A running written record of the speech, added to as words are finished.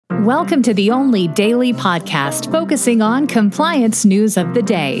Welcome to the only daily podcast focusing on compliance news of the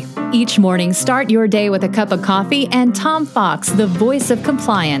day. Each morning, start your day with a cup of coffee and Tom Fox, the voice of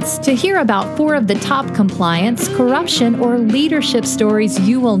compliance, to hear about 4 of the top compliance, corruption, or leadership stories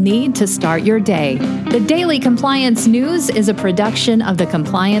you will need to start your day. The Daily Compliance News is a production of the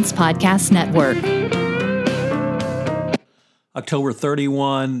Compliance Podcast Network. October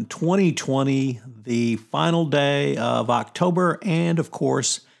 31, 2020, the final day of October, and of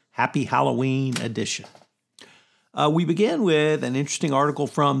course, Happy Halloween edition. We begin with an interesting article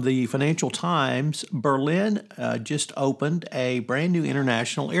from the Financial Times. Berlin just opened a brand new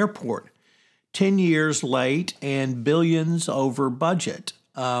international airport, 10 years late and billions over budget.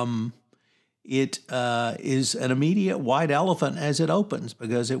 It is an immediate white elephant as it opens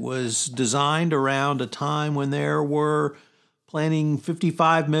because it was designed around a time when there were planning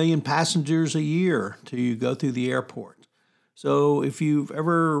 55 million passengers a year to go through the airport. So if you've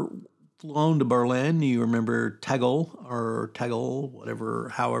ever flown to Berlin, you remember Tegel,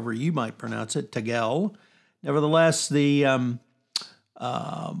 however you might pronounce it, Tegel. Nevertheless, the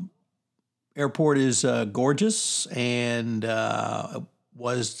airport is gorgeous and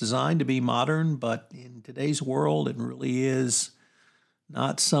was designed to be modern, but in today's world, it really is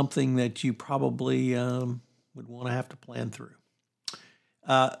not something that you probably would want to have to plan through.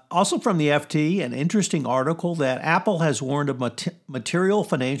 Also from the FT, an interesting article that Apple has warned of material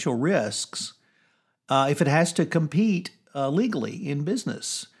financial risks if it has to compete legally in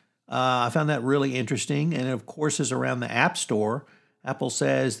business. I found that really interesting, and of course is around the App Store. Apple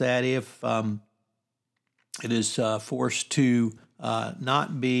says that if it is forced to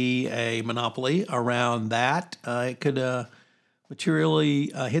not be a monopoly around that, it could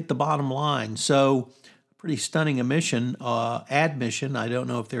materially hit the bottom line. So pretty stunning admission. I don't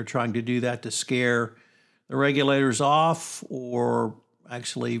know if they're trying to do that to scare the regulators off or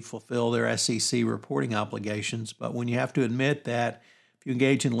actually fulfill their SEC reporting obligations. But when you have to admit that if you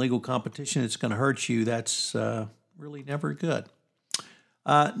engage in legal competition, it's going to hurt you, that's really never good.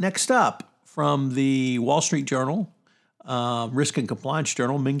 Next up, from the Wall Street Journal, Risk and Compliance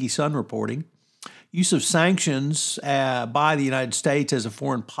Journal, Mingy Sun reporting, use of sanctions by the United States as a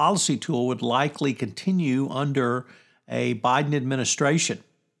foreign policy tool would likely continue under a Biden administration.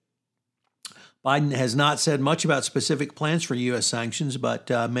 Biden has not said much about specific plans for U.S. sanctions, but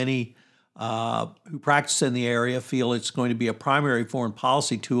many who practice in the area feel it's going to be a primary foreign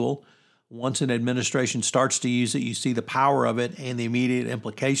policy tool. Once an administration starts to use it, you see the power of it and the immediate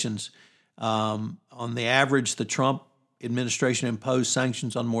implications. On the average, the Trump administration imposed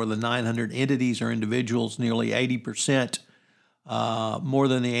sanctions on more than 900 entities or individuals, nearly 80% more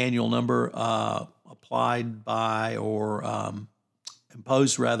than the annual number applied by or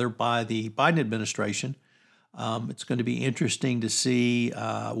imposed by the Biden administration. It's going to be interesting to see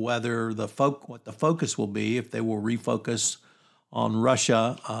whether what the focus will be, if they will refocus on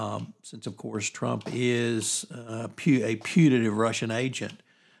Russia, since of course Trump is a putative Russian agent.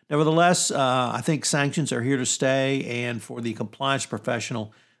 Nevertheless, I think sanctions are here to stay, and for the compliance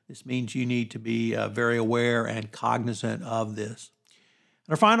professional, this means you need to be very aware and cognizant of this.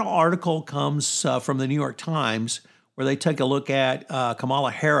 And our final article comes from the New York Times, where they take a look at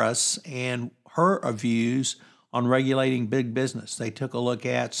Kamala Harris and her views on regulating big business. They took a look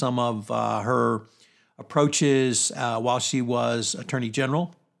at some of her approaches while she was Attorney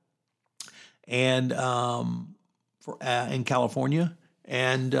General and in California.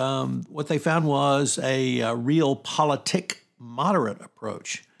 And what they found was a real politic moderate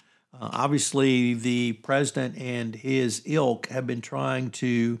approach. Obviously, the president and his ilk have been trying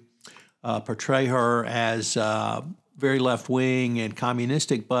to portray her as very left-wing and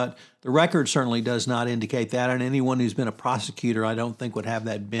communistic, but the record certainly does not indicate that. And anyone who's been a prosecutor, I don't think would have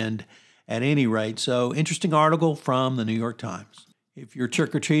that bend at any rate. So, interesting article from the New York Times. If you're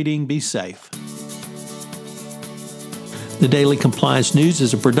trick-or-treating, be safe. The Daily Compliance News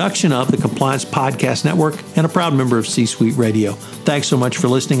is a production of the Compliance Podcast Network and a proud member of C-Suite Radio. Thanks so much for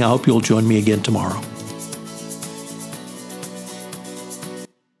listening. I hope you'll join me again tomorrow.